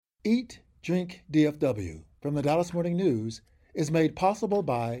Eat, Drink, DFW from the Dallas Morning News is made possible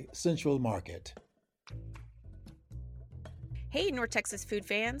by Central Market. Hey, North Texas food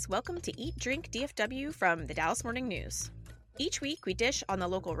fans. Welcome to Eat, Drink, DFW from the Dallas Morning News. Each week, we dish on the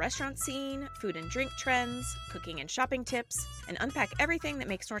local restaurant scene, food and drink trends, cooking and shopping tips, and unpack everything that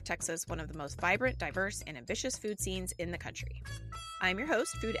makes North Texas one of the most vibrant, diverse, and ambitious food scenes in the country. I'm your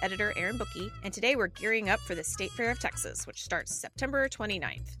host, food editor Erin Bookey, and today we're gearing up for the State Fair of Texas, which starts September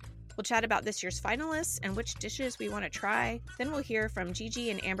 29th. We'll chat about this year's finalists and which dishes we want to try. Then we'll hear from Gigi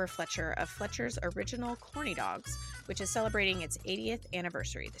and Amber Fletcher of Fletcher's original Corny Dogs, which is celebrating its 80th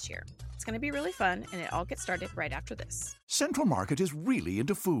anniversary this year. It's going to be really fun, and it all gets started right after this. Central Market is really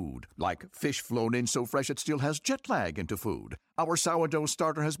into food, like fish flown in so fresh it still has jet lag into food. Our sourdough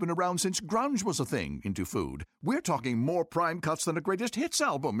starter has been around since grunge was a thing into food. We're talking more prime cuts than a greatest hits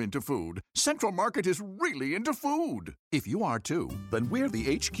album into food. Central Market is really into food. If you are too, then we're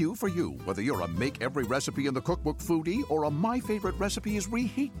the HQ for you. Whether you're a make every recipe in the cookbook foodie or a my favorite recipe is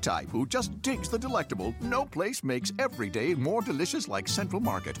reheat type who just digs the delectable, no place makes every day more delicious like Central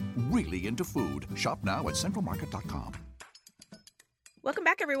Market. Really into food. Shop now at centralmarket.com. Welcome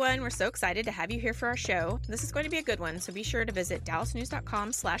back, everyone. We're so excited to have you here for our show. This is going to be a good one, so be sure to visit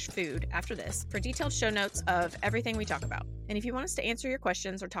dallasnews.com/food after this for detailed show notes of everything we talk about. And if you want us to answer your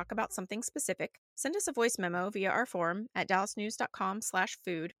questions or talk about something specific, send us a voice memo via our form at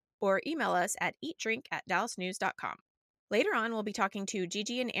dallasnews.com/food or email us at eatdrink@dallasnews.com. Later on, we'll be talking to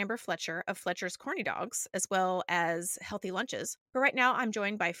Gigi and Amber Fletcher of Fletcher's Corny Dogs, as well as Healthy Lunches. But right now, I'm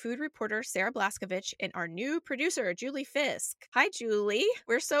joined by food reporter Sarah Blaskovich and our new producer, Julie Fisk. Hi, Julie.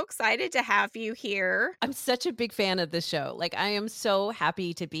 We're so excited to have you here. I'm such a big fan of this show. I am so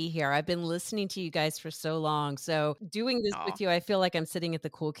happy to be here. I've been listening to you guys for so long. So doing this with you, I feel like I'm sitting at the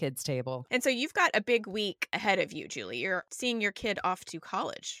cool kids table. And so you've got a big week ahead of you, Julie. You're seeing your kid off to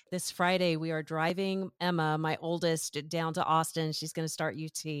college. This Friday, we are driving Emma, my oldest, down to Austin. She's going to start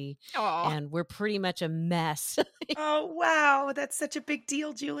UT. And we're pretty much a mess. Oh, wow. That's such a big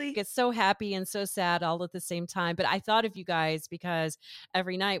deal, Julie. Get so happy and so sad all at the same time. But I thought of you guys because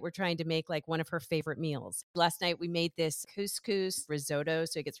every night we're trying to make one of her favorite meals. Last night we made this couscous risotto,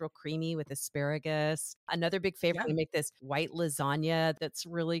 so it gets real creamy with asparagus. Another big favorite, we make this white lasagna that's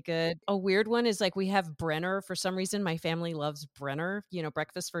really good. A weird one is we have Brenner. For some reason, my family loves Brenner,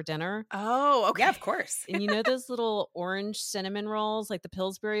 breakfast for dinner. Oh, okay. Yeah, of course. And those little orange cinnamon rolls, like the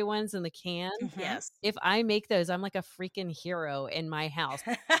Pillsbury ones in the can? Mm-hmm. Yes. If I make those, I'm like a freaking hero in my house,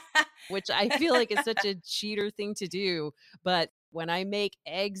 which I feel like is such a cheater thing to do. But when I make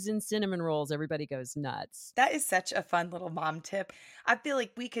eggs and cinnamon rolls, everybody goes nuts. That is such a fun little mom tip. I feel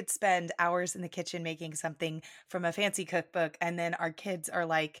like we could spend hours in the kitchen making something from a fancy cookbook, and then our kids are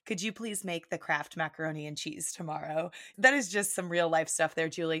like, could you please make the Kraft macaroni and cheese tomorrow? That is just some real life stuff there,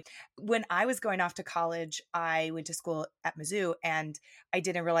 Julie. When I was going off to college, I went to school at Mizzou, and I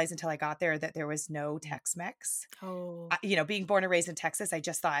didn't realize until I got there that there was no Tex-Mex. Oh. Being born and raised in Texas, I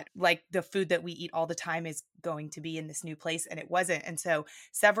just thought the food that we eat all the time is going to be in this new place, and it wasn't. And so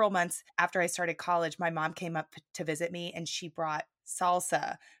several months after I started college, my mom came up to visit me, and she brought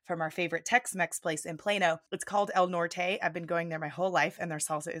salsa from our favorite Tex-Mex place in Plano. It's called El Norte. I've been going there my whole life, and their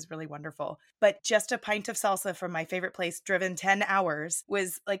salsa is really wonderful. But just a pint of salsa from my favorite place, driven 10 hours,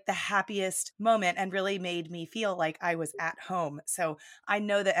 was the happiest moment and really made me feel like I was at home. So I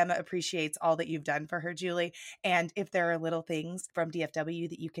know that Emma appreciates all that you've done for her, Julie. And if there are little things from DFW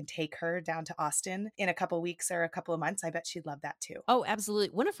that you can take her down to Austin in a couple weeks or a couple of months, I bet she'd love that too. Oh, absolutely.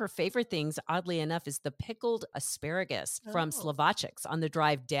 One of her favorite things, oddly enough, is the pickled asparagus from Slovakia on the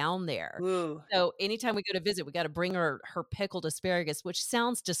drive down there. Ooh. So anytime we go to visit, we got to bring her pickled asparagus, which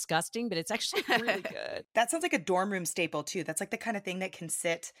sounds disgusting, but it's actually really good. That sounds like a dorm room staple too. That's the kind of thing that can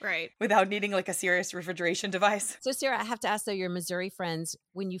sit right without needing a serious refrigeration device. So Sarah, I have to ask though, your Missouri friends,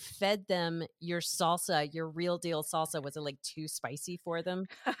 when you fed them your salsa, your real deal salsa, was it too spicy for them?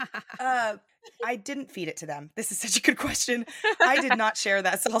 I didn't feed it to them. This is such a good question. I did not share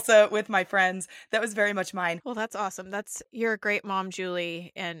that salsa with my friends. That was very much mine. Well, that's awesome. You're a great mom,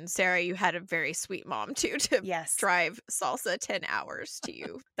 Julie. And Sarah, you had a very sweet mom too, to drive salsa 10 hours to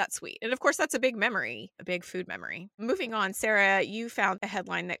you. That's sweet. And of course, that's a big memory, a big food memory. Moving on, Sarah, you found a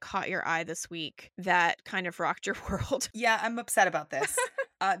headline that caught your eye this week that kind of rocked your world. Yeah, I'm upset about this.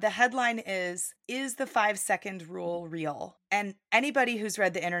 The headline is the 5-second rule real? And anybody who's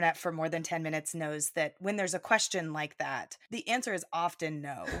read the internet for more than 10 minutes knows that when there's a question like that, the answer is often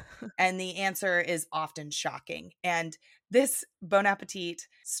no. And the answer is often shocking. And this Bon Appetit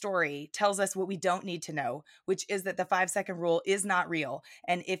story tells us what we don't need to know, which is that the 5-second rule is not real.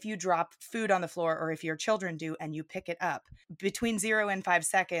 And if you drop food on the floor, or if your children do and you pick it up between 0 and 5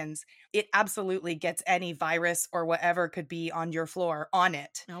 seconds, it absolutely gets any virus or whatever could be on your floor on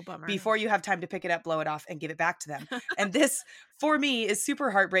it. Oh, bummer. Before you have time to pick it up, blow it off, and give it back to them. And this, for me, is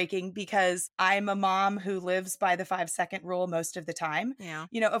super heartbreaking because I'm a mom who lives by the 5-second rule most of the time. Yeah.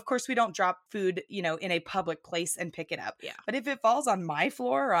 Of course, we don't drop food, in a public place and pick it up. Yeah. But if it falls on my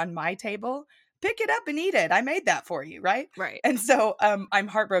floor or on my table, pick it up and eat it. I made that for you, right? Right. And so I'm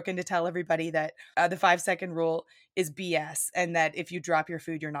heartbroken to tell everybody that the 5-second rule is BS and that if you drop your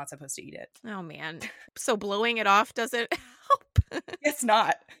food, you're not supposed to eat it. Oh, man. So blowing it off doesn't help. It's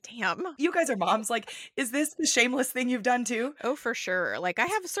not. Damn. You guys are moms. Like, is this the shameless thing you've done too? Oh, for sure. Like, I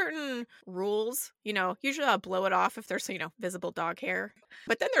have certain rules, usually I'll blow it off if there's, visible dog hair.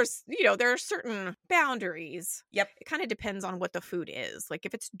 But then there are certain boundaries. Yep. It kind of depends on what the food is. Like,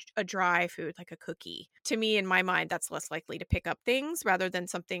 if it's a dry food, like a cookie, to me, in my mind, that's less likely to pick up things rather than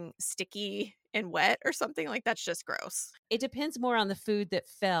something sticky and wet or something. Like, that's just gross. It depends more on the food that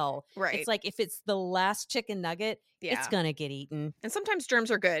fell. Right. It's like if it's the last chicken nugget, Yeah. it's going to get eaten. And sometimes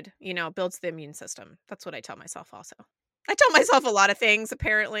germs are good, builds the immune system. That's what I tell myself also. I tell myself a lot of things,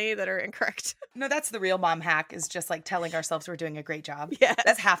 apparently, that are incorrect. No, that's the real mom hack, is just like telling ourselves we're doing a great job. Yes.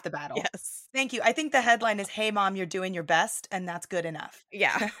 That's half the battle. Yes. Thank you. I think the headline is, "Hey, Mom, you're doing your best," and that's good enough.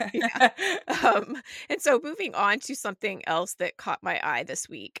 Yeah. Yeah. And so moving on to something else that caught my eye this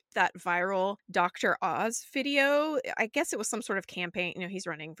week, that viral Dr. Oz video. I guess it was some sort of campaign. He's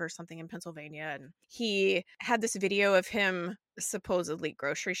running for something in Pennsylvania, and he had this video of him supposedly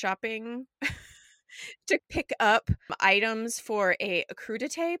grocery shopping to pick up items for a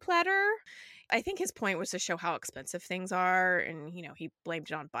crudité platter. I think his point was to show how expensive things are. And, he blamed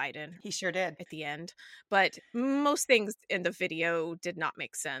it on Biden. He sure did. At the end. But most things in the video did not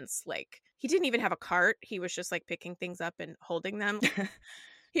make sense. Like, he didn't even have a cart. He was just like picking things up and holding them.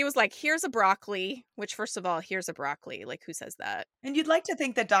 He was like, here's a broccoli, which, first of all, here's a broccoli. Like, who says that? And you'd like to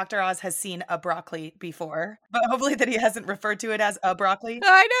think that Dr. Oz has seen a broccoli before, but hopefully that he hasn't referred to it as a broccoli.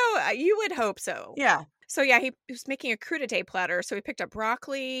 I know. You would hope so. Yeah. So, yeah, he was making a crudité platter. So he picked up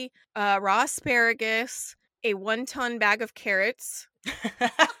broccoli, raw asparagus, a 1-ton bag of carrots,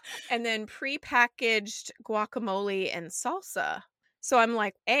 and then prepackaged guacamole and salsa. So I'm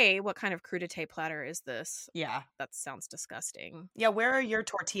like, what kind of crudité platter is this? Yeah. That sounds disgusting. Yeah, where are your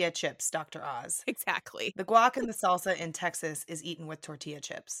tortilla chips, Dr. Oz? Exactly. The guac and the salsa in Texas is eaten with tortilla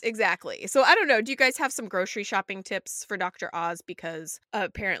chips. Exactly. So I don't know. Do you guys have some grocery shopping tips for Dr. Oz? Because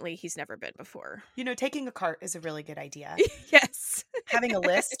apparently he's never been before. Taking a cart is a really good idea. Yes. Having a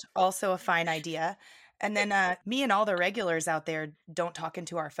list, also a fine idea. And then me and all the regulars out there don't talk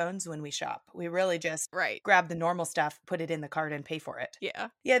into our phones when we shop. We really just grab the normal stuff, put it in the cart, and pay for it. Yeah.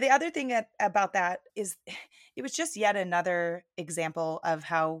 Yeah, the other thing about that is it was just yet another example of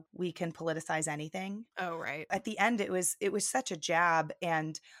how we can politicize anything. Oh, right. At the end, it was such a jab,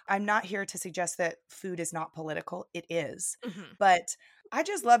 and I'm not here to suggest that food is not political. It is. Mm-hmm. But I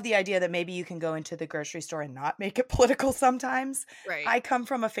just love the idea that maybe you can go into the grocery store and not make it political sometimes. Right. I come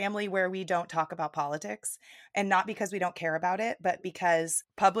from a family where we don't talk about politics, and not because we don't care about it, but because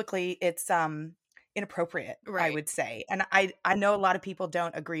publicly it's inappropriate, I would say. And I know a lot of people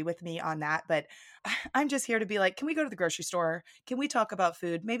don't agree with me on that, but I'm just here to be like, can we go to the grocery store? Can we talk about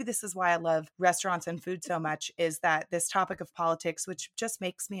food? Maybe this is why I love restaurants and food so much, is that this topic of politics, which just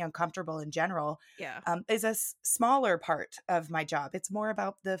makes me uncomfortable in general, is a smaller part of my job. It's more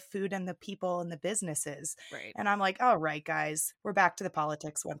about the food and the people and the businesses. Right. And I'm like, all right, guys, we're back to the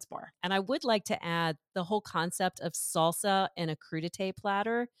politics once more. And I would like to add the whole concept of salsa and a crudité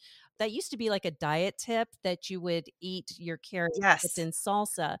platter. That used to be like a diet tip that you would eat your carrots in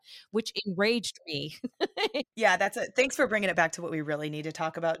salsa, which enraged me. Yeah, thanks for bringing it back to what we really need to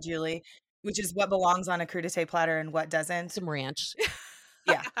talk about, Julie, which is what belongs on a crudité platter and what doesn't. Some ranch.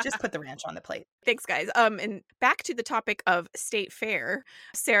 Yeah, just put the ranch on the plate. Thanks, guys. And back to the topic of State Fair.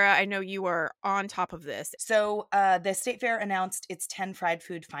 Sarah, I know you are on top of this. So the State Fair announced its 10 fried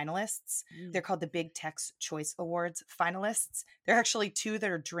food finalists. They're called the Big Tex Choice Awards finalists. There are actually 2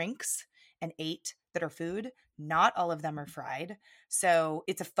 that are drinks and 8 that are food. Not all of them are fried. So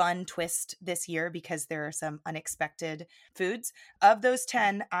it's a fun twist this year because there are some unexpected foods. Of those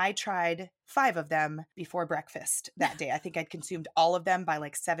 10, I tried 5 of them before breakfast that day. I think I'd consumed all of them by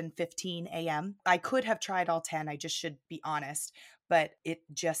like 7:15 a.m. I could have tried all 10. I just should be honest. but it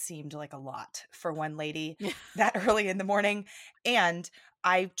just seemed like a lot for one lady that early in the morning. And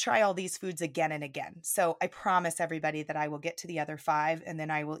I try all these foods again and again. So I promise everybody that I will get to the other 5 and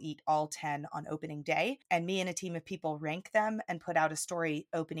then I will eat all 10 on opening day. And me and a team of people rank them and put out a story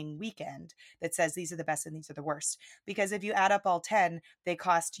opening weekend that says these are the best and these are the worst. Because if you add up all 10, they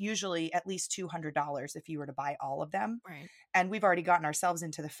cost usually at least $200 if you were to buy all of them. Right. And we've already gotten ourselves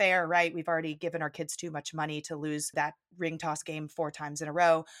into the fair, right? We've already given our kids too much money to lose that ring toss game 4 times in a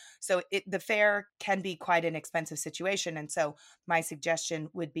row. So the fair can be quite an expensive situation. And so my suggestion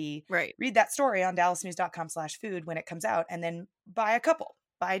would be read that story on dallasnews.com/food when it comes out, and then buy a couple.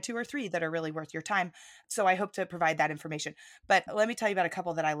 Buy 2 or 3 that are really worth your time. So I hope to provide that information. But let me tell you about a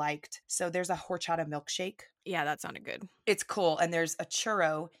couple that I liked. So there's a horchata milkshake. Yeah, that sounded good. It's cool. And there's a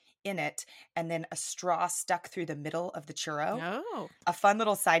churro in it and then a straw stuck through the middle of the churro. Oh. A fun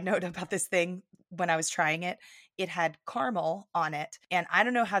little side note about this thing, when I was trying it, it had caramel on it. And I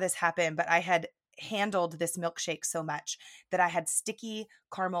don't know how this happened, but I had handled this milkshake so much that I had sticky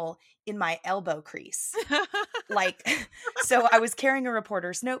caramel in my elbow crease. So I was carrying a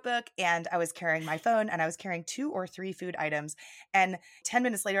reporter's notebook and I was carrying my phone and I was carrying 2 or 3 food items. And 10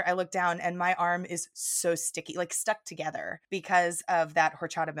 minutes later, I looked down and my arm is so sticky, like stuck together because of that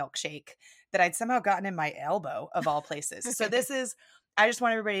horchata milkshake that I'd somehow gotten in my elbow of all places. So I just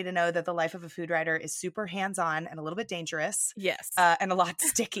want everybody to know that the life of a food writer is super hands-on and a little bit dangerous. Yes. And a lot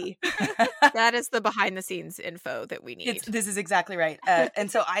sticky. That is the behind the scenes info that we need. This is exactly right.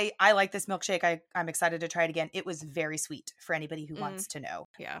 And so I like this milkshake. I'm excited to try it again. It was very sweet for anybody who wants to know.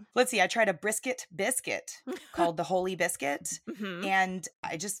 Yeah. Let's see. I tried a brisket biscuit called the Holy Biscuit. And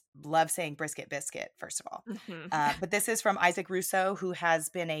I just love saying brisket biscuit, first of all. But this is from Isaac Russo, who has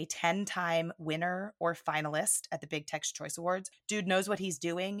been a 10-time winner or finalist at the Big Tex Choice Awards. Dude knows what he's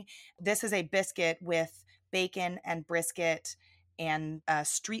doing. This is a biscuit with bacon and brisket and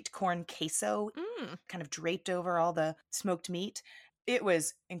street corn queso kind of draped over all the smoked meat. It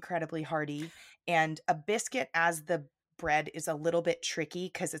was incredibly hearty. And a biscuit as the bread is a little bit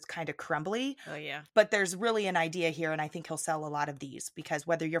tricky because it's kind of crumbly. Oh, yeah. But there's really an idea here, and I think he'll sell a lot of these because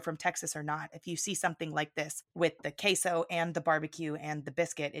whether you're from Texas or not, if you see something like this with the queso and the barbecue and the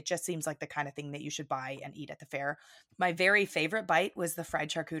biscuit, it just seems like the kind of thing that you should buy and eat at the fair. My very favorite bite was the fried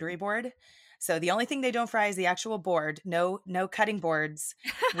charcuterie board. So the only thing they don't fry is the actual board. No cutting boards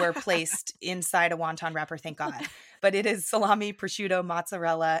were placed inside a wonton wrapper, thank God. But it is salami, prosciutto,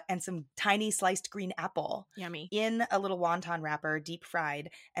 mozzarella, and some tiny sliced green apple. Yummy. In a little wonton wrapper, deep fried,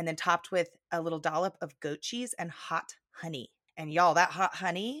 and then topped with a little dollop of goat cheese and hot honey. And y'all, that hot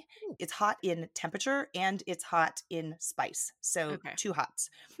honey, it's hot in temperature and it's hot in spice. So 2 hots.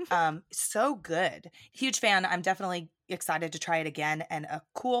 So good. Huge fan. I'm definitely excited to try it again. And a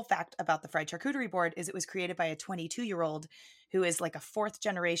cool fact about the fried charcuterie board is it was created by a 22-year-old who is like a 4th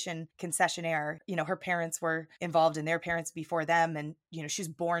generation concessionaire. You know, her parents were involved in their parents before them. And, you know, she's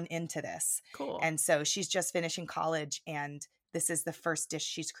born into this. Cool. And so she's just finishing college and this is the first dish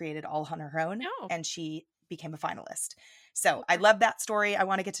she's created all on her own. Oh. And she became a finalist. So I love that story. I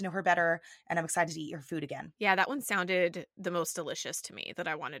want to get to know her better and I'm excited to eat her food again. Yeah, that one sounded the most delicious to me that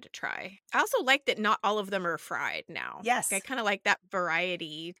I wanted to try. I also like that not all of them are fried now. Yes. Like, I kind of like that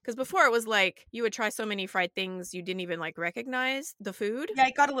variety because before it was like you would try so many fried things you didn't even like recognize the food. Yeah,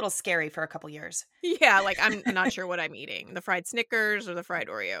 it got a little scary for a couple years. Yeah, like I'm not sure what I'm eating. The fried Snickers or the fried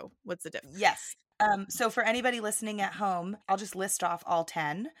Oreo. What's the difference? Yes. So for anybody listening at home, I'll just list off all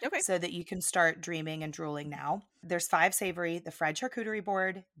 10 so that you can start dreaming and drooling now. There's 5 savory, the fried charcuterie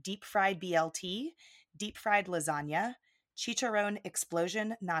board, deep fried BLT, deep fried lasagna, chicharron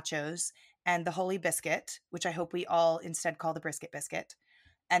explosion nachos, and the holy biscuit, which I hope we all instead call the brisket biscuit.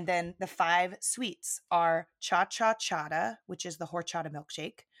 And then the 5 sweets are cha-cha-chata, which is the horchata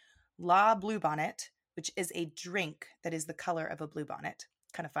milkshake, La Bluebonnet, which is a drink that is the color of a bluebonnet.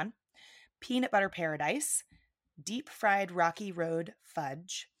 Kind of fun. Peanut butter paradise, deep fried Rocky Road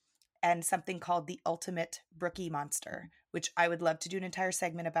fudge, and something called the ultimate Brookie monster, which I would love to do an entire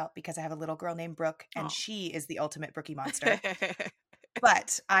segment about because I have a little girl named Brooke and she is the ultimate Brookie monster.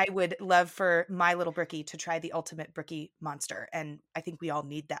 But I would love for my little Brookie to try the ultimate Brookie monster. And I think we all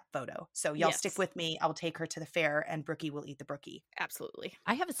need that photo. So y'all stick with me. I'll take her to the fair and Brookie will eat the Brookie. Absolutely.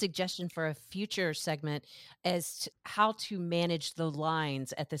 I have a suggestion for a future segment as to how to manage the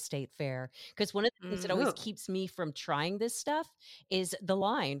lines at the state fair. Because one of the things that always keeps me from trying this stuff is the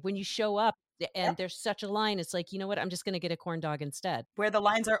line. When you show up and there's such a line, it's like, you know what? I'm just going to get a corn dog instead. Where the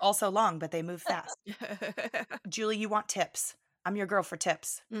lines are also long, but they move fast. Julie, you want tips? I'm your girl for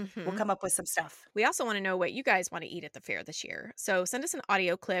tips. We'll come up with some stuff. We also want to know what you guys want to eat at the fair this year. So send us an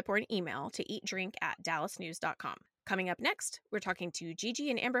audio clip or an email to eatdrink@dallasnews.com. Coming up next, we're talking to Gigi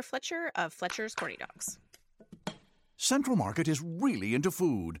and Amber Fletcher of Fletcher's Corny Dogs. Central Market is really into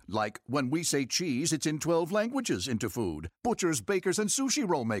food. Like when we say cheese, it's in 12 languages into food. Butchers, bakers, and sushi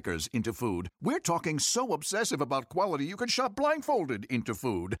roll makers into food. We're talking so obsessive about quality you can shop blindfolded into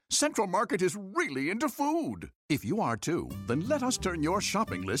food. Central Market is really into food. If you are too, then let us turn your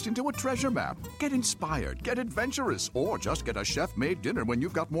shopping list into a treasure map. Get inspired, get adventurous, or just get a chef-made dinner when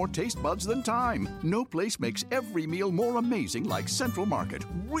you've got more taste buds than time. No place makes every meal more amazing like Central Market.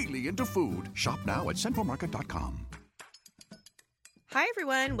 Really into food. Shop now at centralmarket.com. Hi,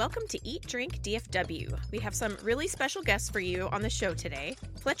 everyone. Welcome to Eat, Drink, DFW. We have some really special guests for you on the show today.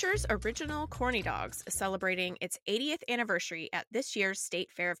 Fletcher's Original Corny Dogs is celebrating its 80th anniversary at this year's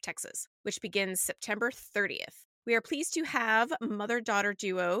State Fair of Texas, which begins September 30th. We are pleased to have mother-daughter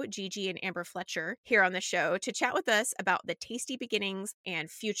duo Gigi and Amber Fletcher here on the show to chat with us about the tasty beginnings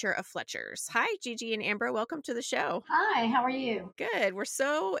and future of Fletcher's. Hi, Gigi and Amber. Welcome to the show. Hi, how are you? Good. We're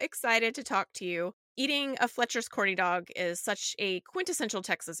so excited to talk to you. Eating a Fletcher's Corny Dog is such a quintessential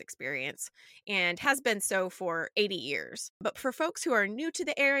Texas experience and has been so for 80 years. But for folks who are new to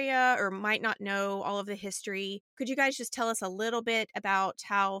the area or might not know all of the history, could you guys just tell us a little bit about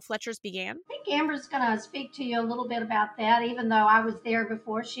how Fletcher's began? I think Amber's going to speak to you a little bit about that, even though I was there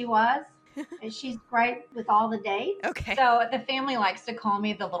before she was. And she's great with all the dates. Okay. So the family likes to call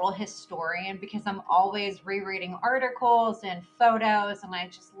me the little historian because I'm always rereading articles and photos, and I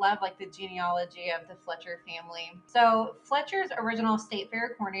just love like the genealogy of the Fletcher family. So Fletcher's Original State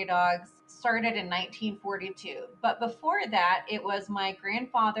Fair Corny Dogs started in 1942, but before that it was my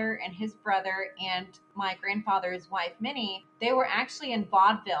grandfather and his brother and my grandfather's wife Minnie. They were actually in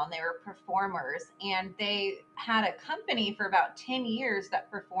vaudeville and they were performers, and they had a company for about 10 years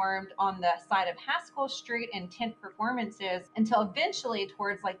that performed on the side of Haskell Street in tent performances until eventually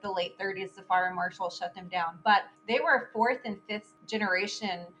towards like the late 30s the fire marshal shut them down. But they were fourth and fifth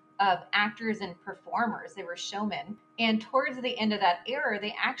generation of actors and performers. They were showmen. And towards the end of that era,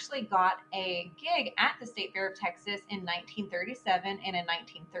 they actually got a gig at the State Fair of Texas in 1937 and in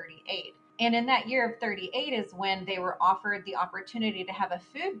 1938. And in that year of 38 is when they were offered the opportunity to have a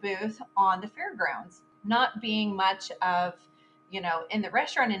food booth on the fairgrounds. Not being much of, in the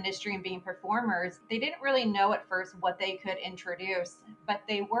restaurant industry and being performers, they didn't really know at first what they could introduce, but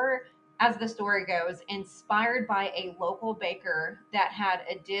they were, as the story goes, inspired by a local baker that had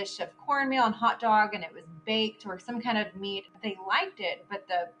a dish of cornmeal and hot dog, and it was baked or some kind of meat. They liked it, but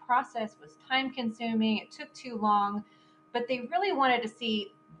the process was time consuming. It took too long, but they really wanted to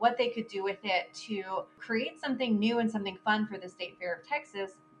see what they could do with it to create something new and something fun for the State Fair of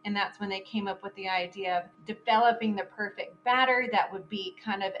Texas. And that's when they came up with the idea of developing the perfect batter that would be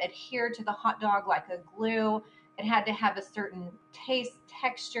kind of adhere to the hot dog like a glue. It had to have a certain taste,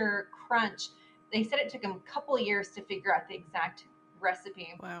 texture, crunch. They said it took them a couple of years to figure out the exact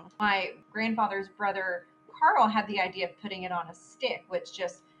recipe. Wow. My grandfather's brother, Carl, had the idea of putting it on a stick, which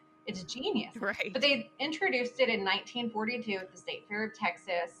just, it's genius. Right. But they introduced it in 1942 at the State Fair of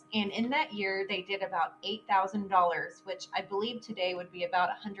Texas. And in that year, they did about $8,000, which I believe today would be about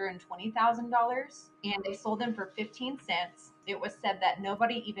 $120,000. And they sold them for 15 cents. It was said that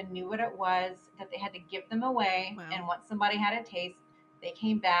nobody even knew what it was, that they had to give them away. Wow. And once somebody had a taste, they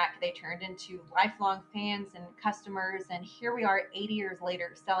came back. They turned into lifelong fans and customers. And here we are 80 years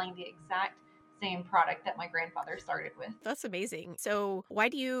later selling the exact same product that my grandfather started with. That's amazing. So why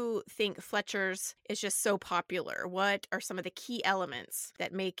do you think Fletcher's is just so popular? What are some of the key elements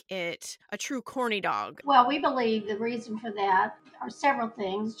that make it a true corny dog? Well, we believe the reason for that are several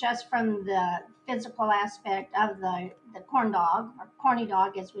things, just from the physical aspect of the corn dog, or corny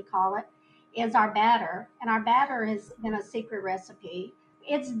dog as we call it, is our batter. And our batter has been a secret recipe.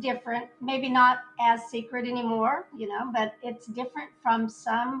 It's different, maybe not as secret anymore, but it's different from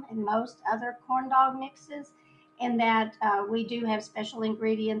some and most other corn dog mixes in that we do have special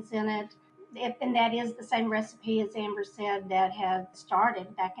ingredients in it. And that is the same recipe, as Amber said, that had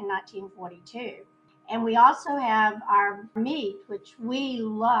started back in 1942. And we also have our meat, which we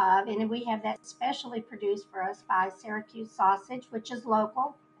love, and we have that specially produced for us by Syracuse Sausage, which is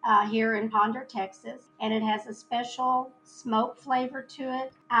local. Here in Ponder, Texas, and it has a special smoke flavor to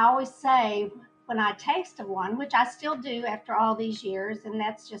it. I always say when I taste of one, which I still do after all these years, and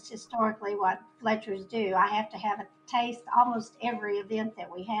that's just historically what Fletchers do, I have to have a taste almost every event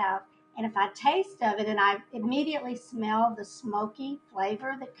that we have. And if I taste of it and I immediately smell the smoky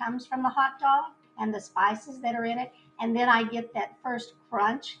flavor that comes from the hot dog and the spices that are in it, and then I get that first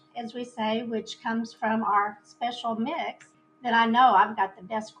crunch, as we say, which comes from our special mix, then I know I've got the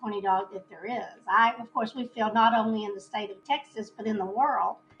best corny dog that there is. Of course, we feel not only in the state of Texas, but in the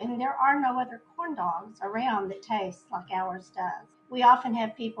world. And there are no other corn dogs around that taste like ours does. We often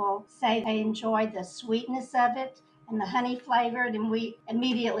have people say they enjoy the sweetness of it and the honey flavored, and we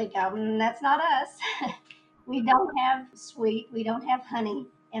immediately go, that's not us. We don't have sweet, we don't have honey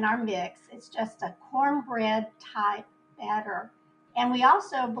in our mix. It's just a cornbread type batter. And we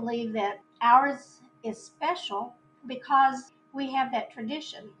also believe that ours is special because we have that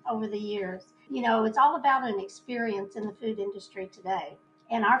tradition over the years. You know, it's all about an experience in the food industry today.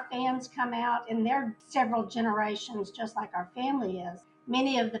 And our fans come out, and they're several generations, just like our family is.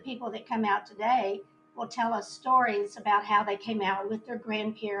 Many of the people that come out today will tell us stories about how they came out with their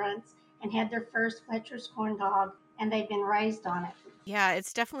grandparents and had their first Fletcher's corn dog, and they've been raised on it. Yeah,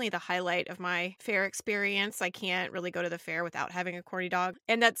 it's definitely the highlight of my fair experience. I can't really go to the fair without having a corny dog.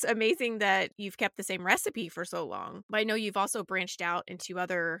 And that's amazing that you've kept the same recipe for so long. But I know you've also branched out into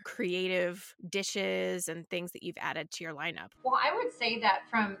other creative dishes and things that you've added to your lineup. Well, I would say that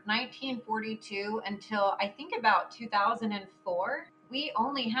from 1942 until I think about 2004, we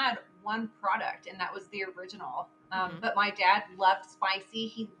only had one product, and that was the original. But my dad loved spicy.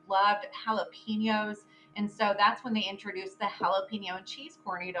 He loved jalapenos. And so that's when they introduced the jalapeno and cheese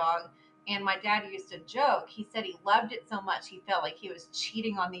corny dog. And my dad used to joke. He said he loved it so much he felt like he was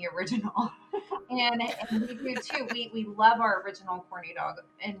cheating on the original. and we do too. We love our original corny dog,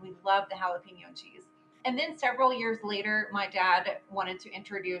 and we love the jalapeno and cheese. And then several years later, my dad wanted to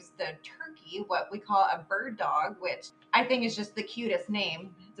introduce the turkey, what we call a bird dog, which I think is just the cutest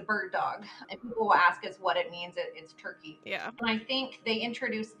name. It's a bird dog. And people will ask us what it means. It's turkey. Yeah. And I think they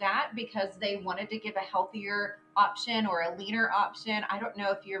introduced that because they wanted to give a healthier option or a leaner option. I don't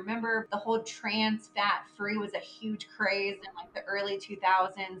know if you remember, the whole trans fat free was a huge craze in like the early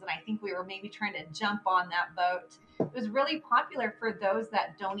 2000s. And I think we were maybe trying to jump on that boat. It was really popular for those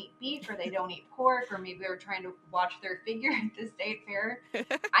that don't eat beef or they don't eat pork, or maybe they're trying to watch their figure at the state fair.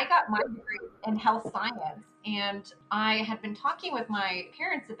 I got my degree in health science, and I had been talking with my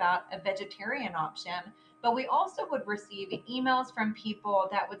parents about a vegetarian option, but we also would receive emails from people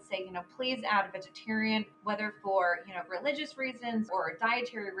that would say, please add a vegetarian, whether for, religious reasons or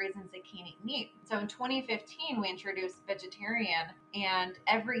dietary reasons they can't eat meat. So in 2015, we introduced vegetarian, and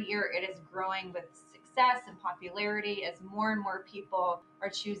every year it is growing with success and popularity as more and more people are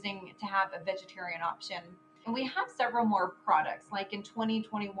choosing to have a vegetarian option. And we have several more products. Like in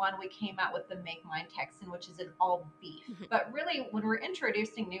 2021, we came out with the Make Mine Texan, which is an all beef. But really, when we're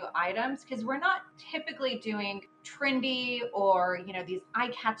introducing new items, because we're not typically doing trendy or, these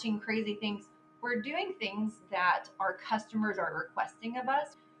eye-catching crazy things, we're doing things that our customers are requesting of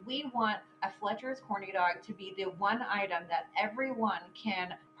us. We want a Fletcher's corny dog to be the one item that everyone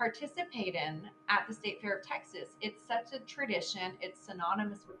can participate in at the State Fair of Texas. It's such a tradition. It's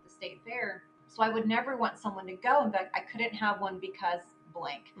synonymous with the State Fair. So I would never want someone to go and be like, I couldn't have one because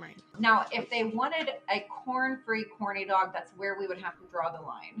blank. Right. Now, if they wanted a corn-free corny dog, that's where we would have to draw the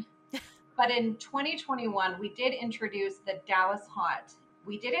line. But in 2021, we did introduce the Dallas Hot.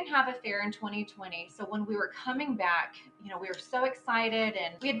 We didn't have a fair in 2020. So when we were coming back, we were so excited,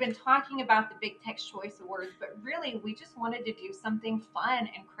 and we had been talking about the Big Tex Choice Awards, but really we just wanted to do something fun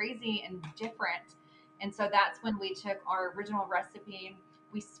and crazy and different. And so that's when we took our original recipe.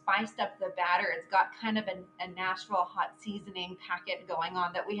 We spiced up the batter. It's got kind of a Nashville hot seasoning packet going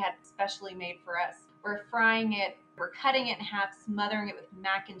on that we had specially made for us. We're frying it. We're cutting it in half, smothering it with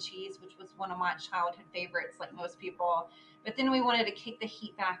mac and cheese, which was one of my childhood favorites, like most people. But then we wanted to kick the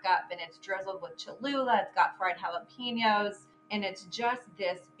heat back up, and it's drizzled with Cholula. It's got fried jalapenos, and it's just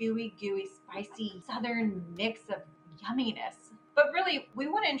this ooey gooey, spicy Southern mix of yumminess. But really, we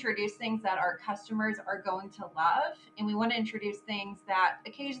want to introduce things that our customers are going to love, and we want to introduce things that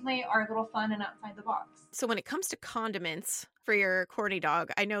occasionally are a little fun and outside the box. So when it comes to condiments for your corny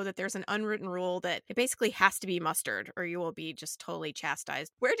dog, I know that there's an unwritten rule that it basically has to be mustard or you will be just totally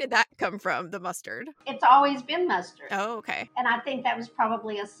chastised. Where did that come from, the mustard? It's always been mustard. Oh, okay. And I think that was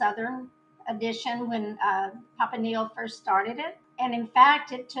probably a Southern addition when Papa Neil first started it. And in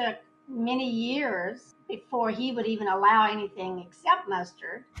fact, it took many years before he would even allow anything except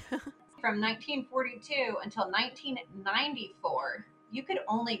mustard. From 1942 until 1994, you could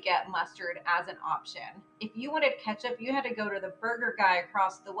only get mustard as an option. If you wanted ketchup, you had to go to the burger guy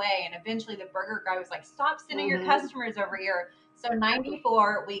across the way, and eventually the burger guy was like, stop sending your customers over here. So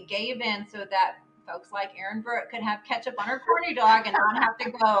 94, we gave in so that folks like Aaron Brooke could have ketchup on her corny dog and not have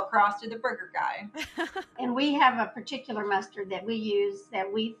to go across to the burger guy. And we have a particular mustard that we use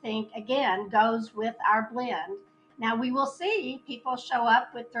that we think, again, goes with our blend. Now, we will see people show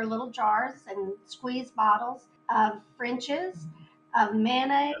up with their little jars and squeeze bottles of French's, of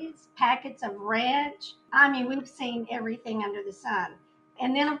mayonnaise, packets of ranch. I mean, we've seen everything under the sun.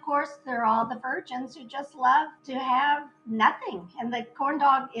 And then, of course, there are all the virgins who just love to have nothing. And the corn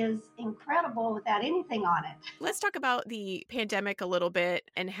dog is incredible without anything on it. Let's talk about the pandemic a little bit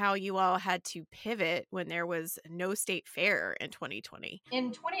and how you all had to pivot when there was no state fair in 2020.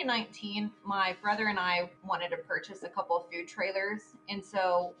 In 2019, my brother and I wanted to purchase a couple of food trailers. And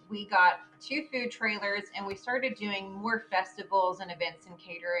so we got 2 food trailers and we started doing more festivals and events and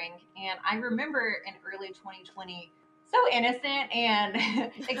catering. And I remember in early 2020, so innocent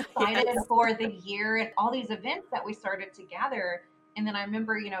and excited Yes. for the year and all these events that we started to gather. And then I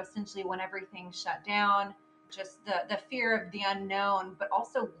remember, essentially when everything shut down, just the fear of the unknown, but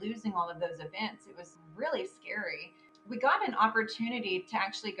also losing all of those events. It was really scary. We got an opportunity to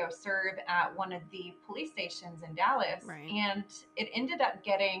actually go serve at one of the police stations in Dallas, Right. and it ended up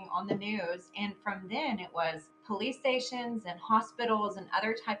getting on the news. And from then it was police stations and hospitals and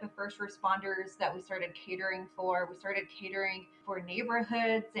other type of first responders that we started catering for. We started catering for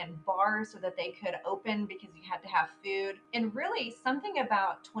neighborhoods and bars so that they could open because you had to have food. And really something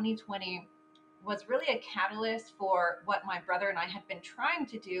about 2020 was really a catalyst for what my brother and I had been trying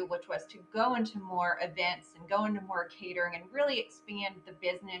to do, which was to go into more events and go into more catering and really expand the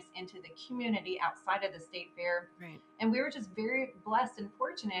business into the community outside of the state fair. Right. And we were just very blessed and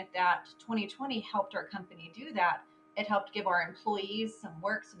fortunate that 2020 helped our company do that. It helped give our employees some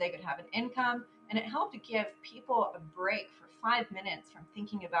work so they could have an income, and it helped to give people a break for 5 minutes from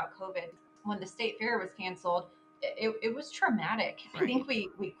thinking about COVID. When the state fair was canceled, it was traumatic. Right. I think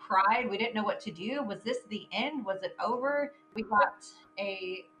we cried. We didn't know what to do. Was this the end? Was it over? We got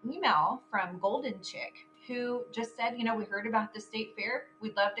a email from Golden Chick who just said, we heard about the state fair.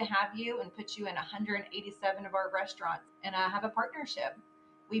 We'd love to have you and put you in 187 of our restaurants and have a partnership.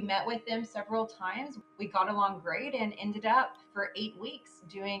 We met with them several times. We got along great and ended up for 8 weeks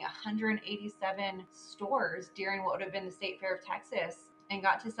doing 187 stores during what would have been the State Fair of Texas, and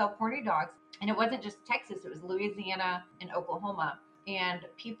got to sell corny dogs. And it wasn't just Texas, it was Louisiana and Oklahoma. And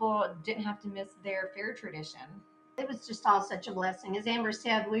people didn't have to miss their fair tradition. It was just all such a blessing. As Amber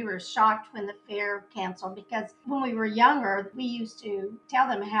said, we were shocked when the fair canceled because when we were younger, we used to tell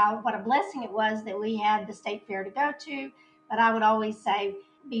them what a blessing it was that we had the state fair to go to. But I would always say,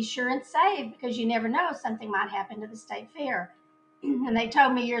 be sure and save because you never know, something might happen to the state fair. And they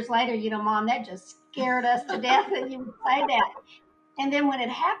told me years later, Mom, that just scared us to death that you would say that. And then when it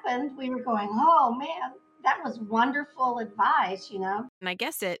happened, we were going, oh man, that was wonderful advice, And I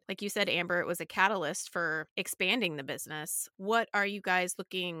guess like you said, Amber, it was a catalyst for expanding the business. What are you guys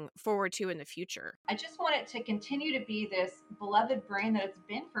looking forward to in the future? I just want it to continue to be this beloved brand that it's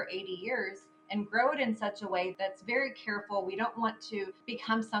been for 80 years and grow it in such a way that's very careful. We don't want to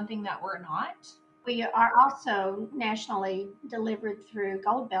become something that we're not. We are also nationally delivered through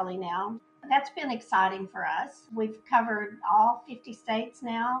Goldbelly now. That's been exciting for us. We've covered all 50 states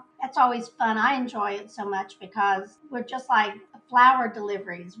now. That's always fun. I enjoy it so much because we're just like flower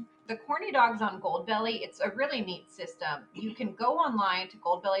deliveries. The corny dogs on Goldbelly, it's a really neat system. You can go online to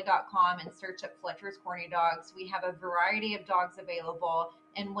goldbelly.com and search up Fletcher's Corny Dogs. We have a variety of dogs available.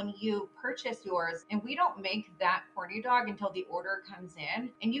 And when you purchase yours, and we don't make that corny dog until the order comes in,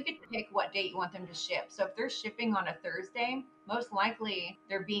 and you get to pick what date you want them to ship. So if they're shipping on a Thursday, most likely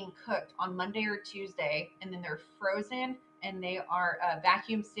they're being cooked on Monday or Tuesday, and then they're frozen and they are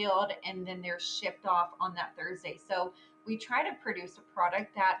vacuum sealed, and then they're shipped off on that Thursday. So we try to produce a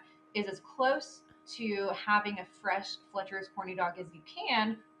product that is as close to having a fresh Fletcher's Corny Dog as you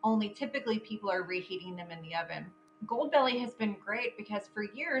can, only typically people are reheating them in the oven. Goldbelly has been great because for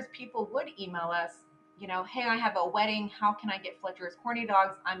years people would email us, hey, I have a wedding. How can I get Fletcher's Corny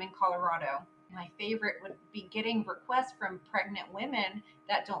Dogs? I'm in Colorado. My favorite would be getting requests from pregnant women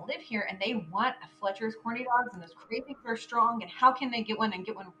that don't live here and they want a Fletcher's Corny Dogs and those cravings are strong, and how can they get one and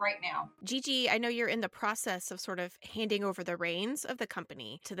get one right now? Gigi, I know you're in the process of sort of handing over the reins of the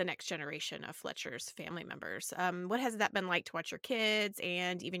company to the next generation of Fletcher's family members. What has that been like to watch your kids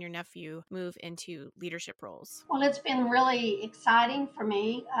and even your nephew move into leadership roles? Well, it's been really exciting for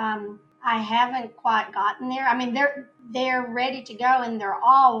me. I haven't quite gotten there. I mean, they're ready to go and they're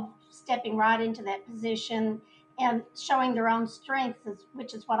all stepping right into that position and showing their own strengths,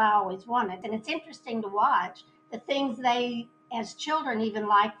 which is what I always wanted. And it's interesting to watch the things they, as children, even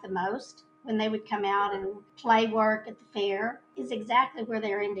liked the most when they would come out and play work at the fair is exactly where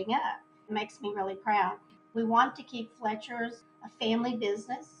they're ending up. It makes me really proud. We want to keep Fletcher's a family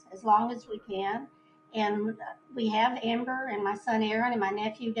business as long as we can. And we have Amber and my son Aaron and my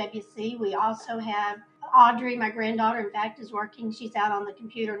nephew WC. We also have Audrey, my granddaughter, in fact, is working. She's out on the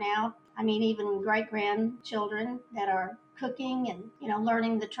computer now I mean, even great grandchildren that are cooking and,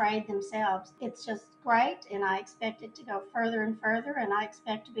 learning the trade themselves. It's just great. And I expect it to go further and further. And I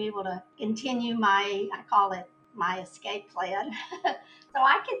expect to be able to continue I call it my escape plan. So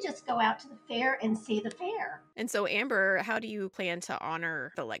I could just go out to the fair and see the fair. And so, Amber, how do you plan to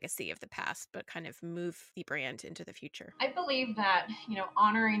honor the legacy of the past, but kind of move the brand into the future? I believe that,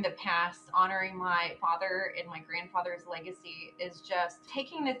 honoring the past, honoring my father and my grandfather's legacy is just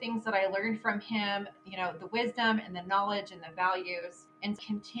taking the things that I learned from him, the wisdom and the knowledge and the values, and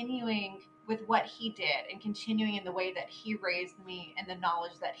continuing with what he did and continuing in the way that he raised me and the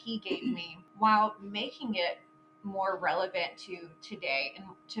knowledge that he gave me, while making it more relevant to today and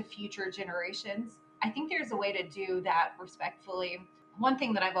to future generations. I think there's a way to do that respectfully. One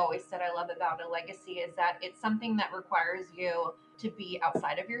thing that I've always said I love about a legacy is that it's something that requires you to be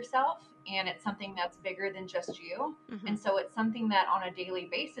outside of yourself, and it's something that's bigger than just you. Mm-hmm. And so it's something that on a daily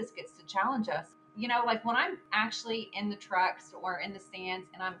basis gets to challenge us. Like when I'm actually in the trucks or in the stands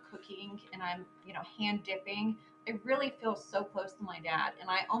and I'm cooking and I'm, hand dipping, I really feel so close to my dad. And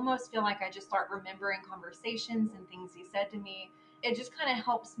I almost feel like I just start remembering conversations and things he said to me. It just kind of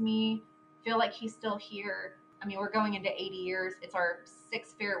helps me feel like he's still here. I mean, we're going into 80 years. It's our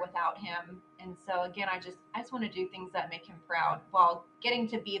 6th fair without him. And so again, I just want to do things that make him proud while getting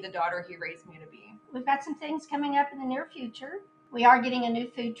to be the daughter he raised me to be. We've got some things coming up in the near future. We are getting a new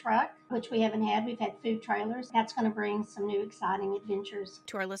food truck, which we haven't had. We've had food trailers. That's going to bring some new exciting adventures.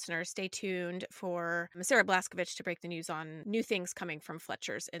 To our listeners, stay tuned for Sarah Blaskovich to break the news on new things coming from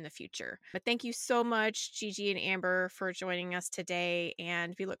Fletcher's in the future. But thank you so much, Gigi and Amber, for joining us today.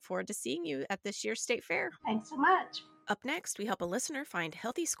 And we look forward to seeing you at this year's State Fair. Thanks so much. Up next, we help a listener find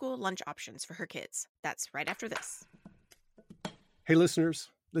healthy school lunch options for her kids. That's right after this. Hey, listeners,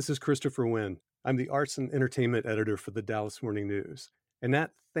 this is Christopher Wynn. I'm the arts and entertainment editor for the Dallas Morning News, and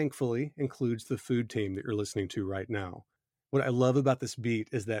that, thankfully, includes the food team that you're listening to right now. What I love about this beat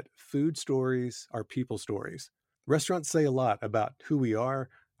is that food stories are people stories. Restaurants say a lot about who we are,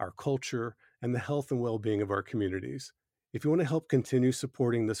 our culture, and the health and well-being of our communities. If you want to help continue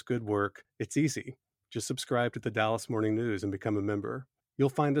supporting this good work, it's easy. Just subscribe to the Dallas Morning News and become a member. You'll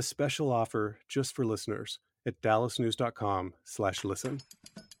find a special offer just for listeners at dallasnews.com/listen.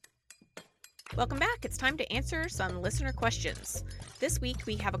 Welcome back. It's time to answer some listener questions. This week,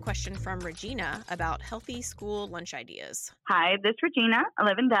 we have a question from Regina about healthy school lunch ideas. Hi, this is Regina. I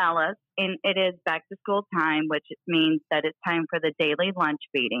live in Dallas, and it is back to school time, which means that it's time for the daily lunch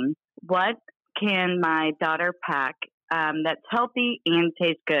feeding. What can my daughter pack that's healthy and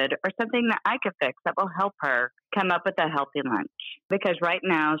tastes good, or something that I could fix that will help her come up with a healthy lunch? Because right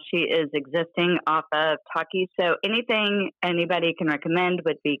now she is existing off of Takis, so anything anybody can recommend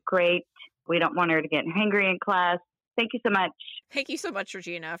would be great. We don't want her to get hangry in class. Thank you so much. Thank you so much,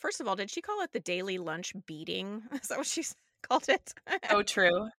 Regina. First of all, did she call it the daily lunch beating? Is that what she called it? So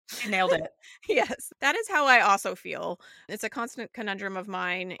true. She nailed it. Yes, that is how I also feel. It's a constant conundrum of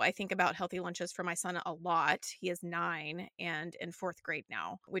mine. I think about healthy lunches for my son a lot. He is 9 and in 4th grade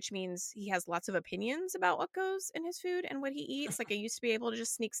now, which means he has lots of opinions about what goes in his food and what he eats. Like I used to be able to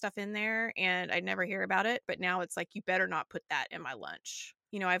just sneak stuff in there and I'd never hear about it. But now it's like, you better not put that in my lunch.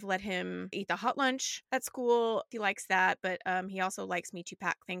 I've let him eat the hot lunch at school. He likes that, but he also likes me to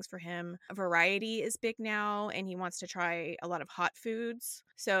pack things for him. Variety is big now, and he wants to try a lot of hot foods.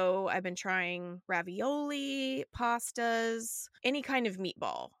 So I've been trying ravioli, pastas, any kind of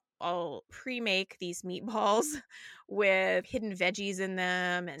meatball. I'll pre-make these meatballs with hidden veggies in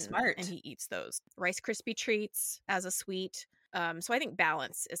them, and Smart. And he eats those. Rice Krispie treats as a sweet. So I think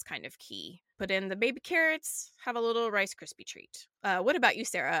balance is kind of key. Put in the baby carrots, have a little Rice Krispie treat. What about you,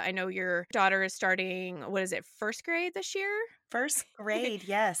 Sarah? I know your daughter is starting, 1st grade this year? 1st grade,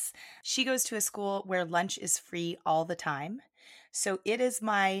 yes. She goes to a school where lunch is free all the time. So it is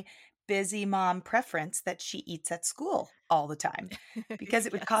my busy mom preference that she eats at school all the time because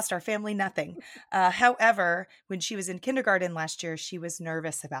it would cost our family nothing. However, when she was in kindergarten last year, she was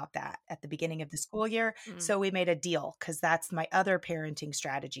nervous about that at the beginning of the school year. So we made a deal, because that's my other parenting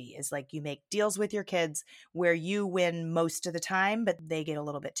strategy, is like you make deals with your kids where you win most of the time, but they get a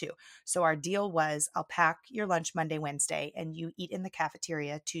little bit too. So our deal was, I'll pack your lunch Monday, Wednesday, and you eat in the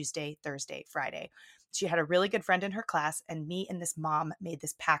cafeteria Tuesday, Thursday, Friday. She had a really good friend in her class, and me and this mom made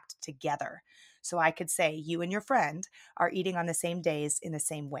this pact together. So I could say, you and your friend are eating on the same days in the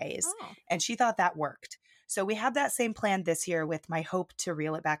same ways. Oh. And she thought that worked. So we have that same plan this year with my hope to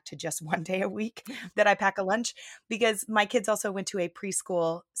reel it back to just one day a week that I pack a lunch, because my kids also went to a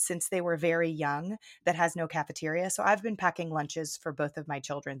preschool since they were very young that has no cafeteria. So I've been packing lunches for both of my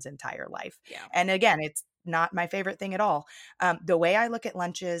children's entire life. Yeah. And again, it's not my favorite thing at all. The way I look at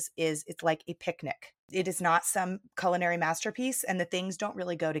lunches is it's like a picnic. It is not some culinary masterpiece, and the things don't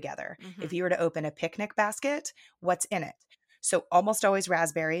really go together. Mhm. If you were to open a picnic basket, what's in it? So almost always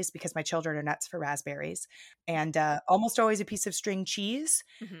raspberries, because my children are nuts for raspberries, and almost always a piece of string cheese.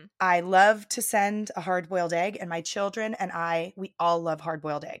 Mhm. I love to send a hard-boiled egg, and my children and I, we all love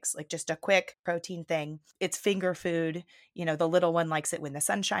hard-boiled eggs, like just a quick protein thing. It's finger food. You know, the little one likes it when the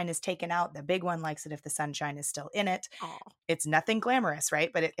sunshine is taken out. The big one likes it if the sunshine is still in it. Aw. It's nothing glamorous,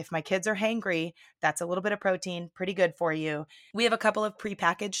 right? But if my kids are hangry, that's a little bit of protein, pretty good for you. We have a couple of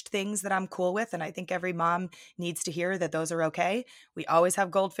prepackaged things that I'm cool with, and I think every mom needs to hear that those are okay. We always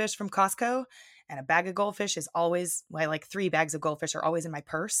have goldfish from Costco, and a bag of goldfish is always, well, like 3 bags of goldfish are always in my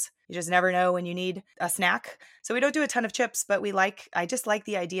purse. You just never know when you need a snack. So we don't do a ton of chips, but I just like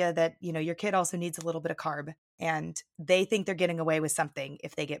the idea that, you know, your kid also needs a little bit of carb, and they think they're getting away with something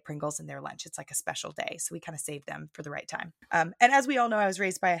if they get Pringles in their lunch. It's like a special day. So we kind of save them for the right time. And as we all know, I was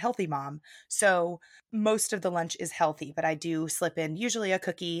raised by a healthy mom. So most of the lunch is healthy, but I do slip in usually a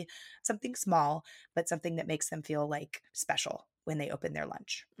cookie, something small, but something that makes them feel like special when they open their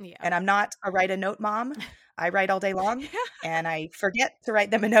lunch. Yeah. And I'm not a write a note mom. I write all day long, and I forget to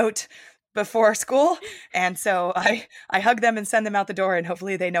write them a note before school. And so I hug them and send them out the door, and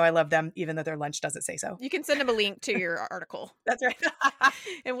hopefully they know I love them, even though their lunch doesn't say so. You can send them a link to your article. That's right.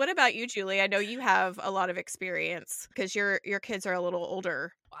 And what about you, Julie? I know you have a lot of experience because your kids are a little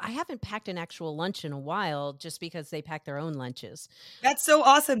older. I haven't packed an actual lunch in a while just because they pack their own lunches. That's so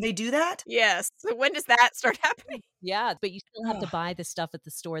awesome. They do that? Yes. So when does that start happening? Yeah, but you still have to Ugh. buy the stuff at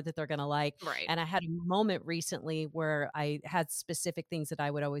the store that they're going to like. Right. And I had a moment recently where I had specific things that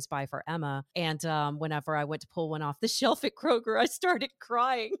I would always buy for Emma. And whenever I went to pull one off the shelf at Kroger, I started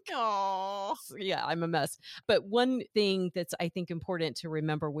crying. Oh. Yeah, I'm a mess. But one thing that's, I think, important to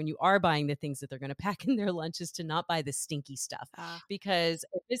remember when you are buying the things that they're going to pack in their lunch is to not buy the stinky stuff. Because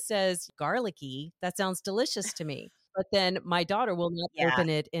if it says garlicky, that sounds delicious to me. But then my daughter will not open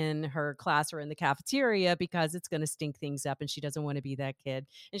it in her class or in the cafeteria because it's going to stink things up, and she doesn't want to be that kid.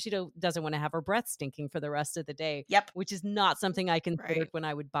 And she doesn't want to have her breath stinking for the rest of the day. Yep. Which is not something I considered when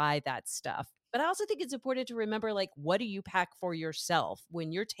I would buy that stuff. But I also think it's important to remember, like, what do you pack for yourself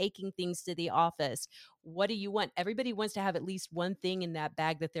when you're taking things to the office? What do you want? Everybody wants to have at least one thing in that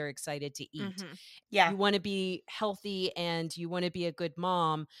bag that they're excited to eat. Mhm. Yeah. You want to be healthy and you want to be a good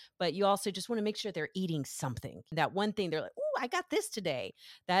mom, but you also just want to make sure they're eating something. That one thing they're like, "Oh, I got this today."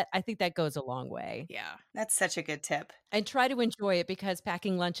 That, I think that goes a long way. Yeah. That's such a good tip. And try to enjoy it because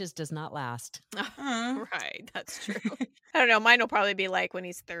packing lunches does not last. Right. That's true. I don't know. Mine will probably be like when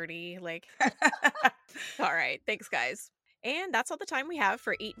he's 30. Like, all right. Thanks, guys. And that's all the time we have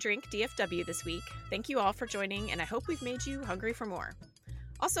for Eat, Drink, DFW this week. Thank you all for joining, and I hope we've made you hungry for more.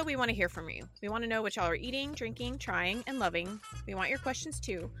 Also, we want to hear from you. We want to know what y'all are eating, drinking, trying, and loving. We want your questions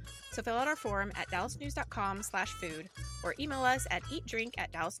too. So fill out our form at dallasnews.com/food or email us at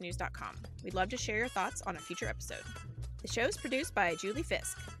eatdrink@dallasnews.com. We'd love to share your thoughts on a future episode. The show is produced by Julie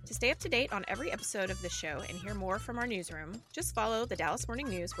Fisk. To stay up to date on every episode of this show and hear more from our newsroom, just follow the Dallas Morning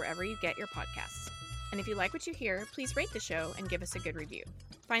News wherever you get your podcasts. And if you like what you hear, please rate the show and give us a good review.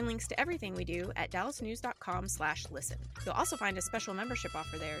 Find links to everything we do at dallasnews.com/listen. You'll also find a special membership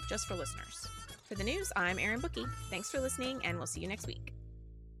offer there just for listeners. For the news, I'm Erin Bookie. Thanks for listening, and we'll see you next week.